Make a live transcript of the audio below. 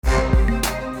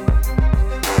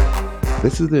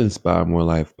This is the Inspire More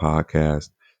Life podcast.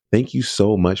 Thank you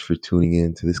so much for tuning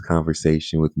in to this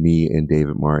conversation with me and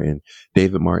David Martin.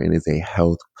 David Martin is a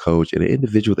health coach and an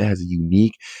individual that has a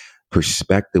unique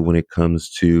perspective when it comes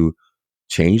to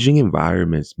changing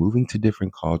environments, moving to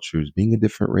different cultures, being a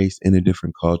different race in a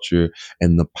different culture,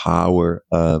 and the power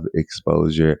of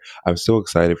exposure. I'm so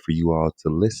excited for you all to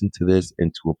listen to this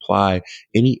and to apply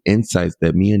any insights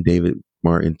that me and David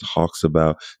Martin talks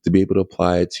about to be able to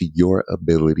apply it to your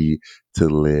ability to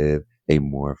live a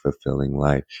more fulfilling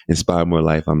life. Inspire More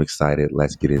Life. I'm excited.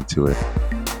 Let's get into it.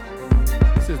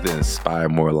 This is the Inspire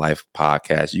More Life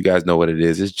podcast. You guys know what it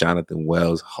is. It's Jonathan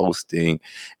Wells hosting,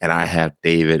 and I have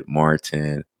David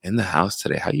Martin in the house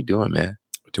today. How you doing, man?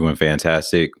 Doing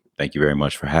fantastic. Thank you very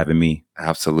much for having me.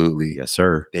 Absolutely. Yes,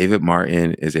 sir. David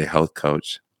Martin is a health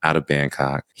coach out of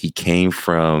Bangkok. He came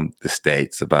from the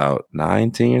States about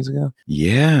 10 years ago.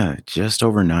 Yeah, just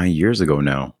over 9 years ago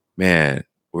now. Man,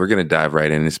 we're going to dive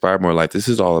right in. Inspire More Life. This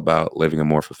is all about living a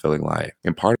more fulfilling life.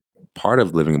 And part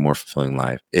of living a more fulfilling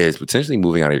life is potentially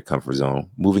moving out of your comfort zone,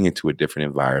 moving into a different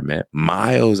environment,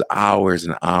 miles, hours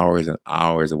and hours and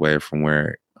hours away from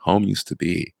where home used to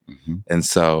be. Mm-hmm. And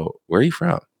so where are you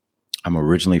from? I'm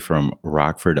originally from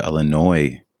Rockford,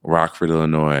 Illinois. Rockford,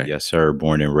 Illinois. Yes, sir.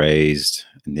 Born and raised.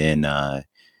 And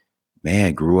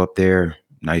then, grew up there.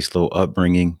 Nice little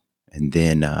upbringing. And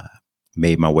then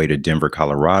made my way to Denver,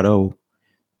 Colorado.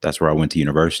 That's where I went to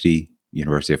University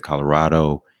of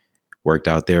Colorado. Worked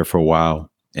out there for a while.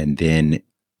 And then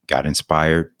got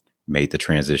inspired, made the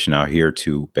transition out here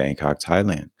to Bangkok,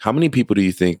 Thailand. How many people do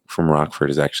you think from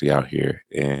Rockford is actually out here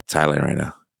in Thailand right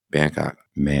now? Bangkok?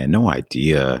 Man, no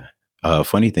idea.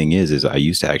 Funny thing is I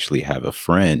used to actually have a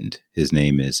friend. His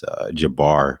name is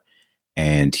Jabbar,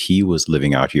 and he was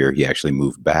living out here. He actually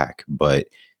moved back, but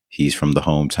he's from the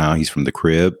hometown. He's from the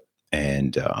crib,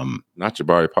 and not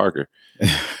Jabari Parker.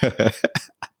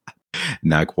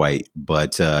 Not quite,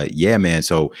 but yeah, man.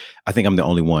 So I think I'm the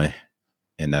only one,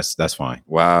 and that's fine.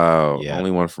 Wow, yeah. Only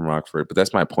one from Rockford. But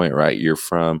that's my point, right? You're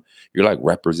like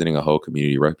representing a whole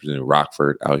community, representing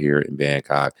Rockford out here in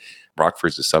Bangkok.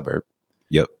 Rockford's a suburb.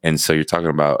 Yep. And so you're talking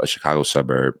about a Chicago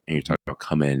suburb, and you're talking about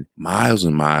coming miles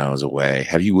and miles away.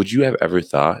 Would you have ever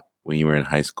thought when you were in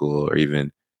high school or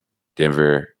even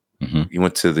Denver? Mm-hmm. You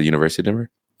went to the University of Denver?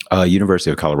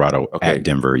 University of Colorado at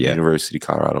Denver. Yeah. University of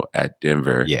Colorado at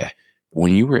Denver. Yeah.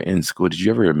 When you were in school, did you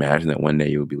ever imagine that one day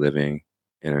you would be living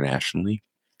internationally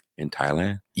in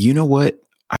Thailand? You know what?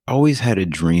 I always had a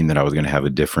dream that I was going to have a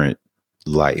different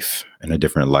life and a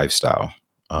different lifestyle.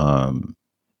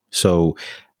 So,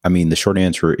 I mean, the short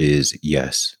answer is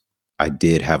yes. I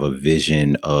did have a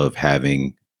vision of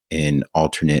having an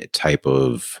alternate type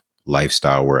of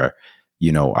lifestyle where,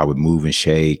 I would move and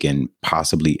shake and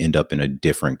possibly end up in a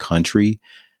different country.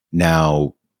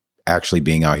 Now, actually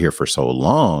being out here for so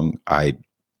long, I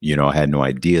had no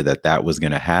idea that was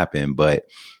going to happen. But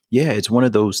yeah, it's one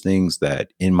of those things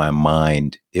that in my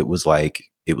mind, it was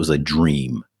a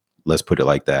dream. Let's put it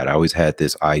like that. I always had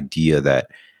this idea that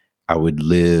I would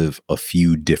live a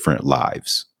few different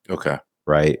lives. Okay.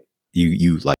 Right.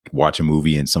 You like watch a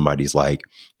movie and somebody's like,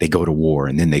 they go to war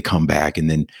and then they come back and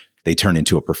then they turn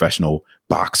into a professional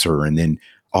boxer and then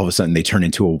all of a sudden they turn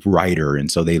into a writer. And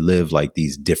so they live like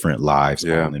these different lives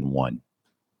all in one.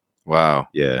 Wow.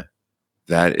 Yeah.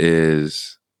 That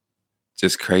is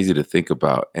just crazy to think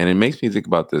about. And it makes me think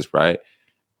about this, right?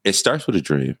 It starts with a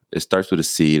dream. It starts with a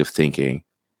seed of thinking.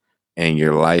 And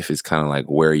your life is kind of like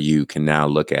where you can now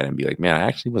look at it and be like, man, I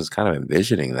actually was kind of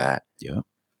envisioning that. Yeah.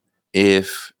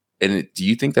 Do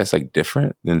you think that's like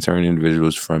different than certain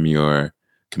individuals from your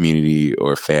community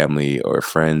or family or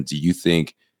friends? Do you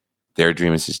think their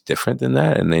dream is just different than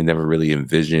that, and they never really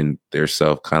envisioned their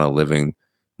self kind of living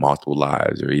multiple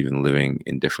lives or even living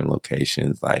in different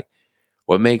locations? Like,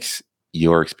 what makes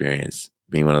your experience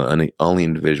being one of the only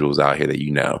individuals out here that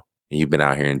and you've been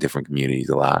out here in different communities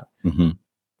a lot, mm-hmm.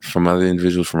 from other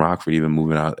individuals from Rockford even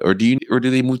moving out, or do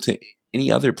they move to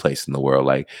any other place in the world?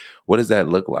 Like, what does that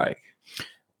look like?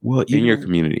 Well, in your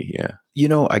community?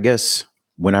 Yeah. I guess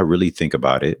when I really think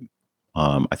about it,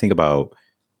 I think about,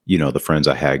 the friends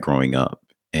I had growing up.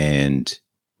 And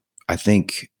I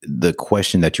think the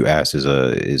question that you asked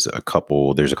there's a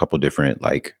couple different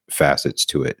like facets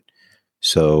to it.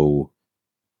 So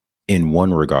in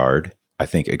one regard, I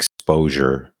think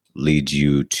exposure leads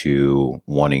you to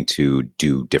wanting to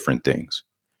do different things.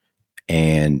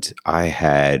 And I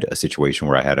had a situation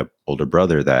where I had an older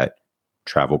brother that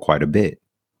traveled quite a bit,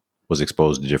 was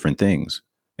exposed to different things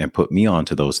and put me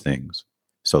onto those things.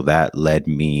 So that led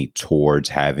me towards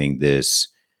having this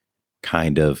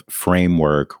kind of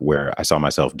framework where I saw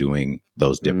myself doing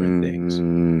those different things,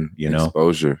 you know?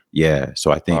 Exposure, Yeah.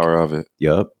 So I think, power of it.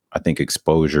 yep, I think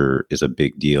exposure is a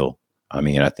big deal. I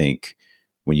mean, I think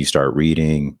when you start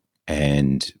reading,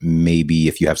 and maybe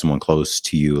if you have someone close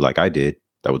to you, like I did,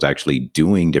 that was actually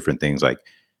doing different things, like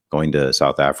going to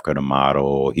South Africa to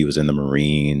model. He was in the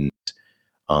Marines,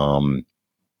 um,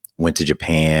 went to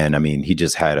Japan. I mean, he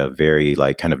just had a very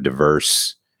like kind of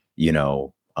diverse,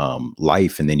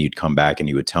 life. And then you'd come back and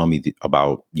he would tell me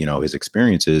about, his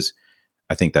experiences.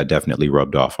 I think that definitely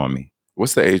rubbed off on me.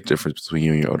 What's the age difference between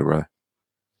you and your older brother?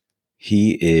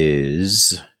 He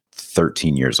is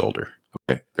 13 years older.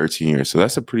 Okay, 13 years. So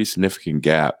that's a pretty significant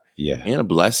gap. Yeah, And a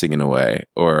blessing in a way,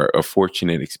 or a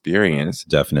fortunate experience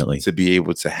definitely. to be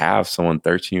able to have someone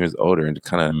 13 years older and to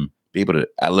kind of be able to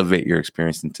elevate your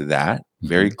experience into that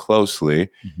very closely,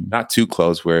 not too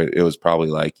close where it was probably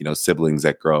like, siblings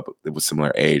that grow up with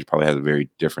similar age probably has a very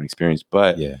different experience,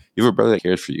 but Yeah. you have a brother that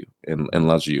cares for you and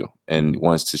loves you and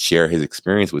wants to share his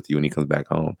experience with you when he comes back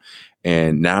home.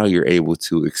 And now you're able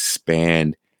to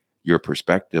expand your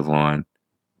perspective on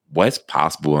what's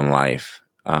possible in life.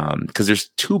 Because there's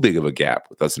too big of a gap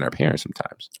with us and our parents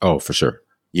sometimes. Oh, for sure.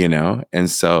 And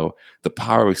so the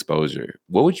power of exposure,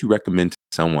 what would you recommend to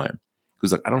someone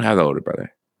who's like, I don't have the older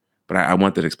brother, but I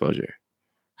want that exposure?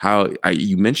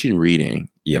 You mentioned reading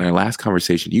in our last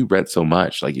conversation. You read so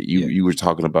much, like you were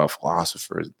talking about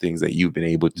philosophers, things that you've been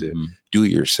able to do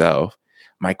yourself.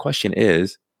 My question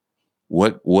is,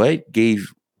 what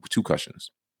gave two questions?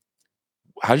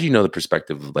 How do you know the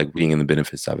perspective of like reading and the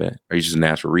benefits of it? Are you just a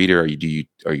natural reader? Are you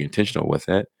intentional with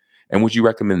it? And would you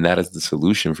recommend that as the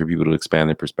solution for people to expand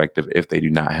their perspective if they do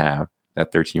not have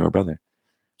that 13-year-old brother?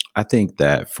 I think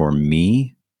that for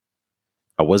me,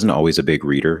 I wasn't always a big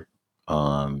reader.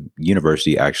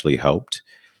 University actually helped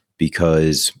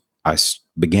because I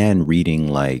began reading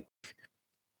like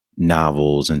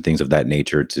novels and things of that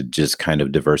nature to just kind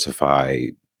of diversify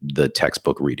the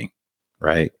textbook reading,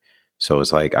 right? So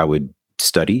it's like I would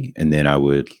study and then I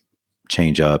would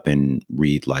change up and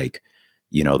read like,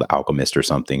 The Alchemist or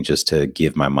something just to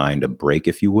give my mind a break,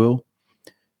 if you will.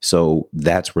 So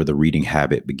that's where the reading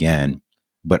habit began.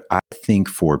 But I think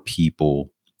for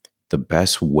people, the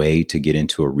best way to get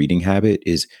into a reading habit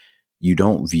is you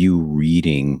don't view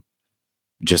reading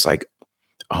just like,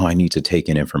 oh, I need to take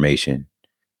in information.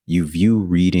 You view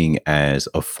reading as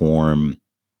a form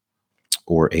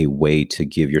or a way to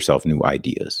give yourself new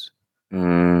ideas.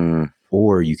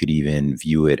 Or you could even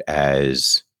view it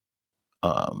as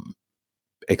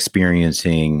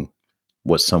experiencing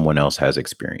what someone else has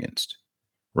experienced,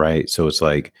 right? So it's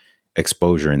like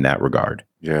exposure in that regard.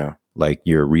 Yeah. Like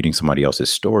you're reading somebody else's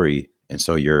story. And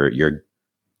so you're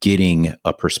getting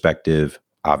a perspective,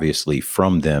 obviously,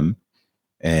 from them.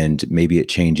 And maybe it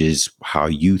changes how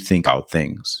you think about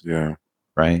things. Yeah.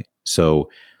 Right. So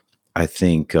I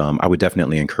think I would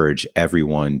definitely encourage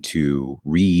everyone to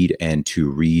read and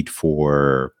to read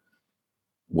for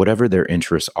whatever their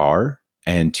interests are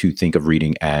and to think of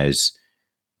reading as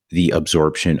the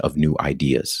absorption of new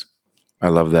ideas. I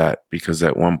love that because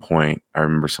at one point I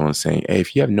remember someone saying, hey,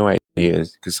 if you have no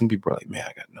ideas, because some people are like, man,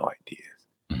 I got no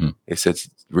ideas. It says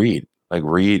read. Like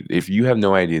read. If you have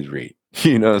no ideas, read.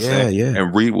 You know what I'm saying? Yeah.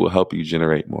 And read will help you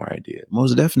generate more ideas.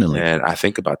 Most definitely. And I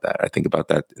think about that. I think about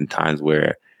that in times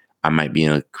where I might be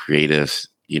in a creative,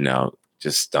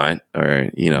 just stunt or,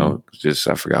 just,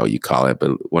 I forgot what you call it,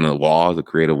 but one of the walls, the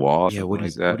creative walls. Yeah. What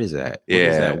is that?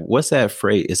 Yeah. What's that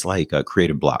phrase? It's like a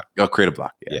creative block. Oh, creative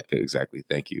block. Yeah, exactly.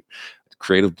 Thank you.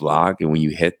 Creative block. And when you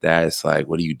hit that, it's like,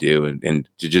 what do you do? And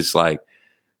to just like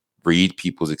read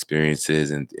people's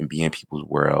experiences and be in people's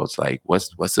worlds. Like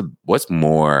what's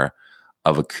more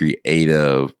of a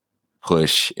creative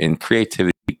push? And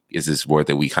creativity is this word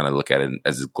that we kind of look at it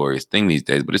as a glorious thing these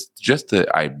days, but it's just the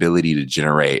ability to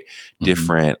generate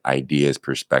different ideas,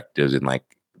 perspectives, and like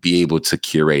be able to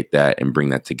curate that and bring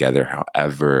that together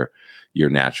however your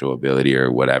natural ability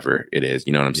or whatever it is.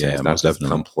 You know what I'm saying? Yeah, it's not just a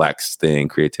complex thing.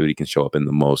 Creativity can show up in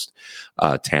the most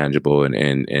tangible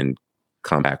and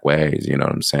compact ways. You know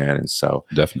what I'm saying? And so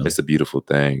definitely, it's a beautiful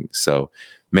thing. So,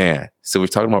 man, so we're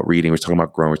talking about reading, we're talking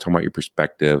about growing, we're talking about your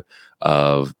perspective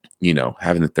of,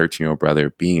 having the 13-year-old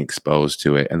brother, being exposed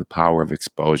to it, and the power of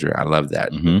exposure. I love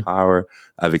that. The power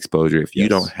of exposure. If you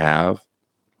don't have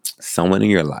someone in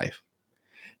your life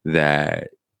that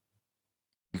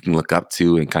you can look up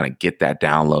to and kind of get that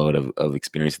download of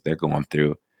experience that they're going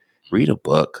through, read a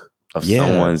book of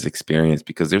someone's experience,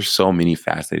 because there's so many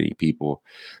fascinating people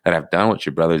that have done what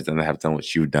your brother's done, that have done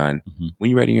what you've done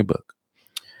when you're writing your book.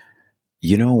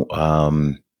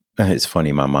 It's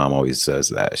funny. My mom always says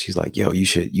that. She's like, yo, you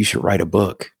should write a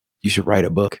book. You should write a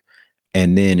book.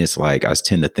 And then it's like, I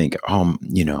tend to think,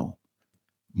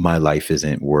 my life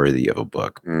isn't worthy of a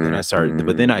book. Then I started,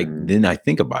 but then I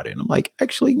think about it and I'm like,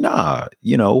 actually, nah,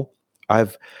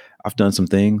 I've done some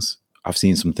things. I've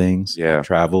seen some things. Yeah. I've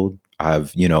traveled.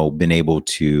 I've, been able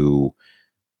to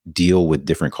deal with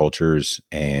different cultures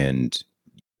and,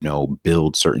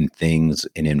 build certain things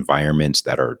in environments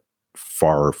that are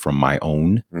far from my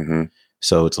own. Mm-hmm.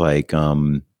 So it's like,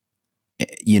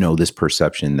 this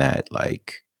perception that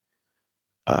like,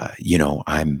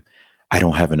 I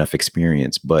don't have enough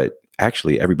experience, but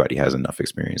actually everybody has enough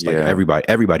experience. Like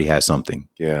everybody has something.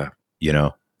 Yeah.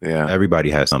 Yeah. Everybody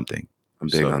has something. I'm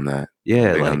big on that.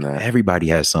 Yeah. Like everybody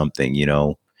has something,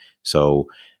 So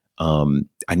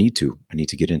I need to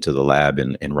get into the lab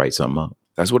and write something up.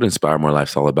 That's what Inspire More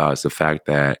Life's all about. It's the fact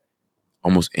that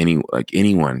almost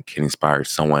anyone can inspire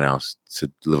someone else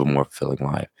to live a more fulfilling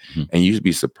life. Mm-hmm. And you'd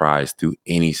be surprised through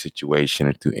any situation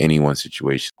or through anyone's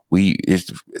situation.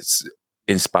 It's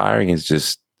inspiring is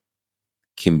just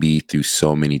can be through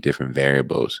so many different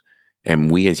variables.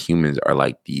 And we as humans are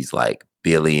like these like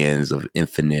billions of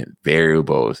infinite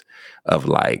variables of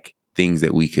like things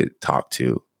that we could talk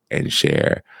to and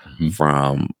share, mm-hmm.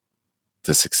 from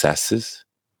the successes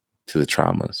to the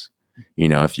traumas.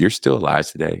 If you're still alive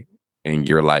today and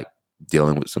you're like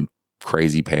dealing with some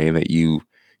crazy pain that you've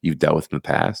dealt with in the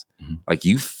past, mm-hmm. like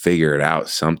you figured out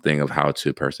something of how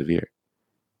to persevere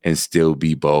and still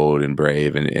be bold and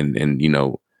brave and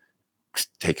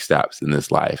take steps in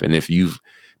this life. And if you've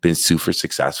been super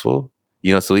successful,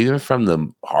 so even from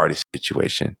the hardest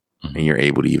situation, mm-hmm. and you're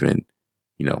able to even,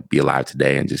 be alive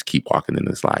today and just keep walking in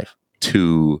this life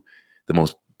to the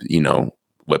most,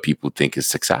 what people think is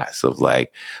success of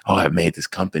like, oh, I've made this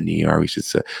company, or we should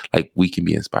say, like, we can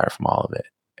be inspired from all of it.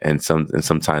 And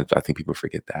sometimes I think people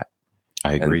forget that.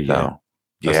 I agree.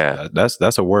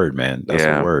 That's a word, man. That's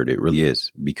a word. It really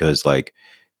is. Because like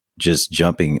just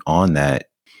jumping on that,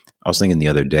 I was thinking the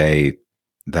other day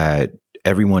that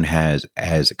everyone has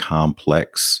as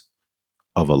complex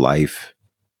of a life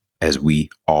as we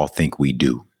all think we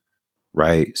do.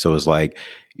 Right. So it's like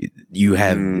you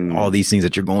have all these things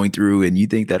that you're going through and you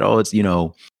think that, oh, it's,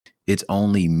 it's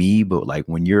only me. But like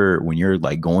when you're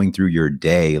like going through your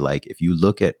day, like if you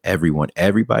look at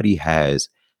everybody has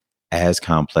as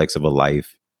complex of a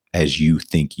life as you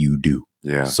think you do.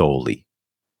 Solely.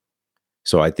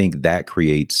 So I think that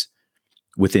creates,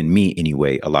 within me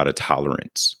anyway, a lot of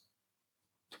tolerance.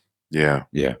 Yeah.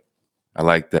 I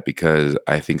like that because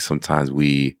I think sometimes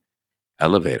we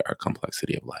elevate our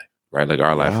complexity of life, right? Like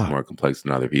our life is more complex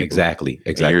than other people. Exactly.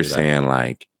 And you're saying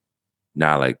like,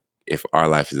 like if our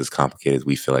life is as complicated as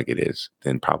we feel like it is,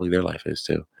 then probably their life is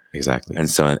too. Exactly. And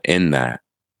so in that,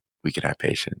 we can have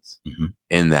patience. Mm-hmm.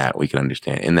 In that, we can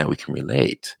understand. In that, we can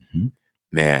relate. Mm-hmm.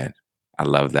 Man, I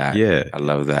love that. Yeah. I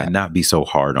love that. And not be so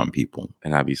hard on people.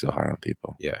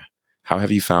 Yeah. How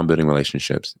have you found building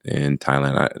relationships in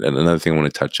Thailand? Another thing I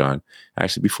want to touch on,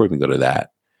 actually, before we even go to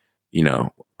that,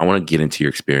 I want to get into your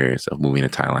experience of moving to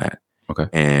Thailand. Okay.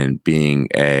 And being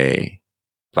a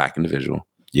Black individual.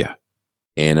 Yeah.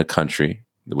 In a country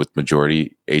with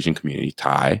majority Asian community,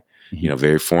 Thai, mm-hmm.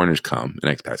 Very foreigners come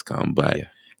and expats come, but,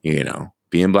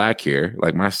 being Black here,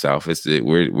 like myself,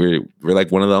 we're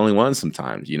like one of the only ones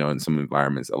sometimes, in some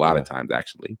environments, a lot of times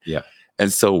actually. Yeah.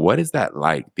 And so what is that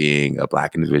like being a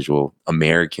Black individual,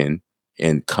 American,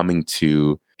 and coming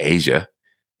to Asia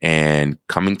and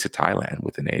coming to Thailand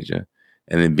within Asia?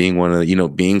 And then being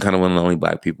being kind of one of the only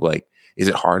Black people, like, is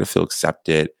it hard to feel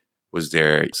accepted? Was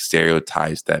there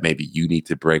stereotypes that maybe you need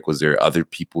to break? Was there other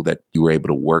people that you were able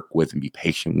to work with and be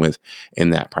patient with in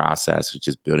that process of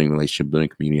just building relationship, building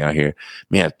community out here?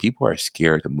 Man, people are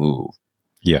scared to move.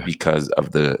 Yeah. Because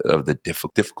of the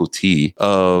difficulty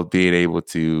of being able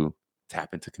to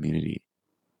tap into community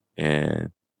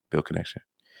and build connection.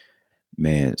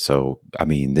 Man, so I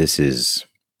mean, this is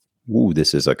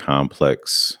a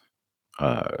complex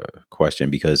question,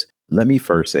 because let me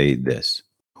first say this: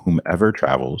 whomever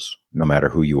travels, no matter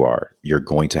who you are, you're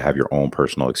going to have your own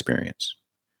personal experience,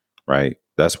 right?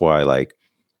 That's why, like,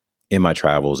 in my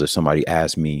travels, if somebody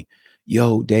asks me,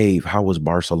 "Yo, Dave, how was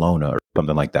Barcelona?" or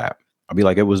something like that, I'll be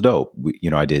like, "It was dope.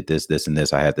 I did this, this, and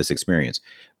this. I had this experience."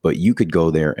 But you could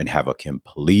go there and have a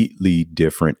completely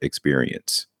different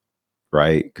experience,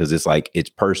 right? Because it's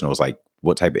personal. It's like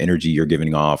what type of energy you're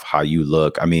giving off, how you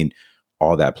look. I mean,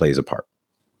 all that plays a part.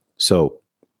 So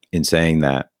in saying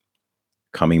that,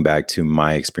 coming back to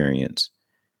my experience,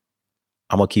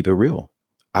 I'm going to keep it real.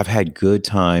 I've had good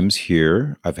times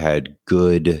here. I've had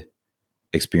good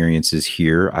experiences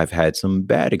here. I've had some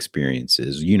bad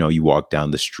experiences. You walk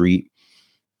down the street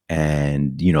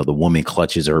and, the woman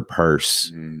clutches her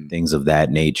purse, things of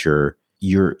that nature.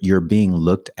 you're being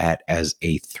looked at as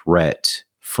a threat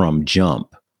from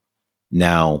jump.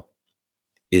 Now,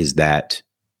 is that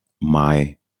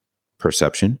my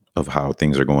perception of how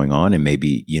things are going on? And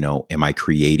maybe, am I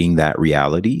creating that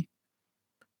reality?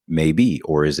 Maybe.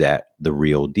 Or is that the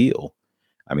real deal?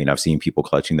 I mean, I've seen people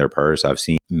clutching their purse. I've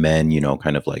seen men,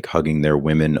 kind of like hugging their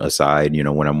women aside,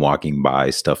 when I'm walking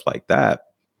by, stuff like that.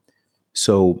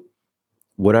 So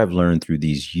what I've learned through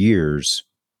these years,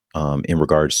 in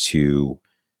regards to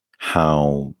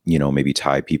how, maybe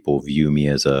Thai people view me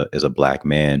as a Black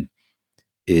man,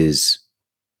 is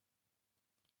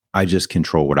I just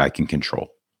control what I can control.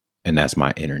 And that's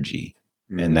my energy.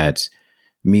 And that's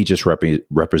me just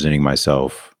representing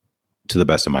myself to the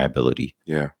best of my ability.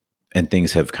 Yeah. And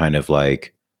things have kind of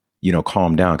like,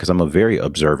 calmed down because I'm a very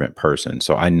observant person.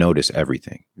 So I notice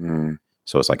everything.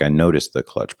 So it's like I notice the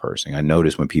clutch pursing. I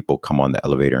notice when people come on the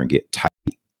elevator and get tight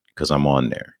because I'm on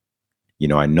there.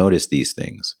 I notice these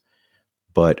things.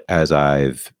 But as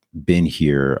I've been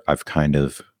here, I've kind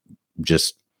of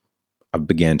I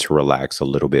began to relax a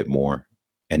little bit more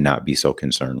and not be so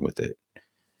concerned with it.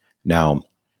 Now,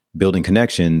 building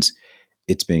connections,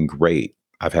 it's been great.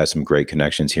 I've had some great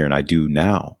connections here, and I do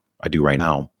right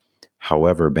now.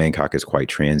 However, Bangkok is quite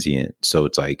transient. So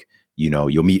it's like,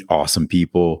 you'll meet awesome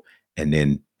people and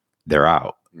then they're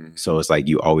out. So it's like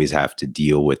you always have to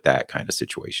deal with that kind of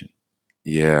situation.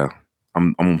 Yeah.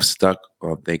 I'm stuck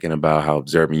on thinking about how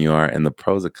observant you are and the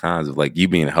pros and cons of like you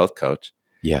being a health coach.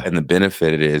 Yeah. And the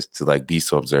benefit it is to like be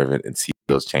so observant and see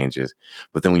those changes.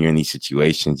 But then when you're in these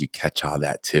situations, you catch all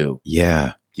that too.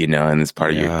 Yeah. And it's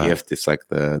part of your gift. It's like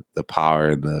the power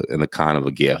and the con of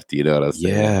a gift. You know what I'm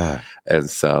saying? Yeah. And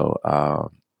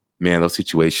so, man, those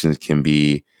situations can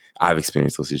be, I've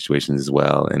experienced those situations as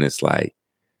well. And it's like,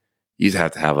 you just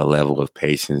have to have a level of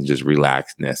patience and just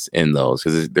relaxedness in those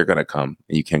because they're going to come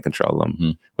and you can't control them.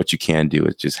 Mm-hmm. What you can do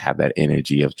is just have that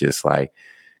energy of just like,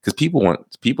 because people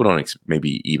don't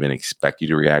maybe even expect you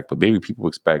to react, but maybe people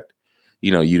expect,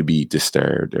 you to be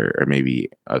disturbed or maybe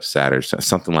upset or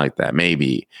something like that.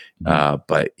 Maybe. Mm-hmm.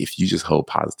 But if you just hold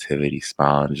positivity,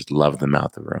 smile, and just love them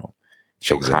out the room,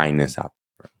 show kindness out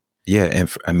the room. Yeah.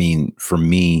 And for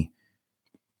me,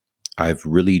 I've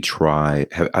really tried,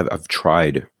 I've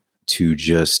tried to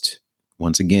just,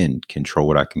 once again, control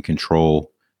what I can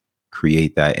control,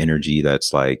 create that energy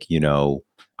that's like,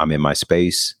 I'm in my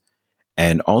space.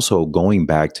 And also going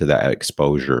back to that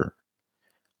exposure,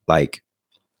 like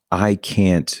I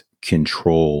can't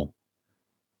control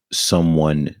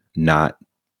someone not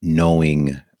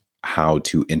knowing how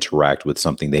to interact with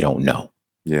something they don't know.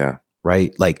 Yeah.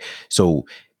 Right. Like, so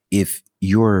if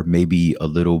you're maybe a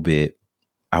little bit,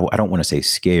 I don't want to say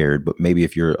scared, but maybe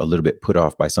if you're a little bit put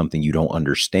off by something you don't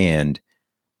understand,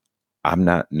 I'm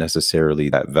not necessarily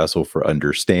that vessel for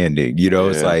understanding.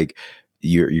 It's like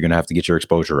you're going to have to get your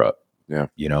exposure up. Yeah.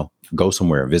 Go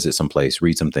somewhere, visit someplace,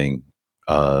 read something,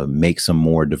 make some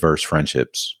more diverse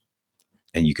friendships,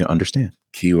 and you can understand.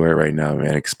 Keyword right now,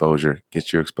 man, exposure.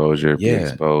 Get your exposure, be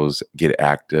exposed, get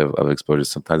active of exposure.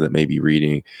 Sometimes it may be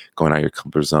reading, going out of your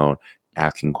comfort zone,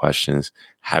 asking questions,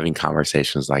 having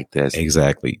conversations like this.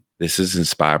 Exactly. This is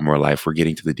Inspire More Life. We're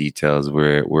getting to the details.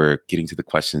 We're getting to the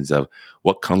questions of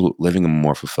what comes with living a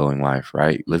more fulfilling life,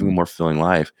 right? Mm-hmm. Living a more fulfilling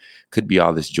life could be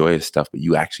all this joyous stuff, but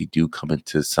you actually do come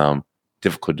into some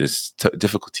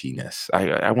difficultiness.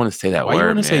 I want to say that word. Why you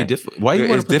want to say why you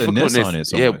want to put the ness on it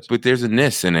so much? But there's a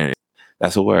ness in it.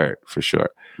 That's a word for sure.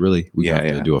 Really? We have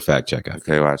to do a fact check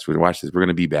after. Okay, watch this. We're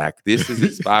gonna be back. This is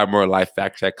Inspire More Life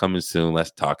fact check coming soon.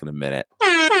 Let's talk in a minute.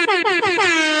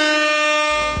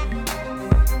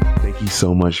 Thank you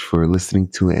so much for listening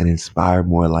to an Inspire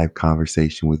More Life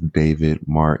conversation with David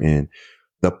Martin.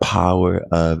 The power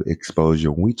of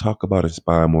exposure. When we talk about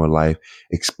Inspire More Life,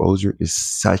 exposure is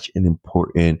such an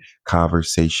important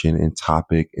conversation and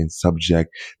topic and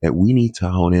subject that we need to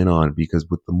hone in on, because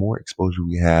with the more exposure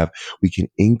we have, we can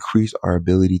increase our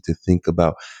ability to think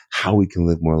about how we can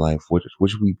live more life. What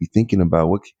should we be thinking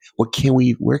about? Where can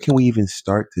we even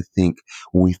start to think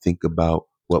when we think about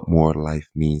what more life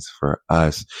means for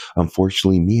us?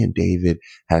 Unfortunately, me and David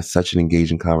had such an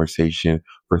engaging conversation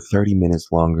for 30 minutes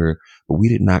longer, but we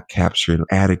did not capture an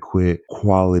adequate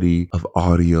quality of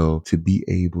audio to be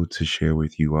able to share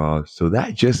with you all. So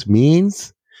that just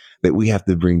means that we have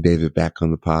to bring David back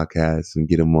on the podcast and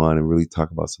get him on and really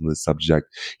talk about some of the subject.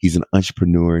 He's an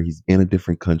entrepreneur. He's in a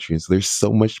different country. And so there's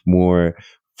so much more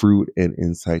fruit and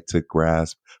insight to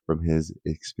grasp from his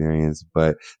experience.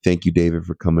 But thank you, David,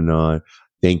 for coming on.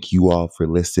 Thank you all for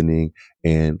listening,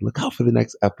 and look out for the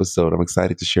next episode. I'm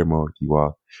excited to share more with you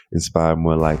all. Inspire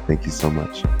More Life. Thank you so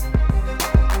much.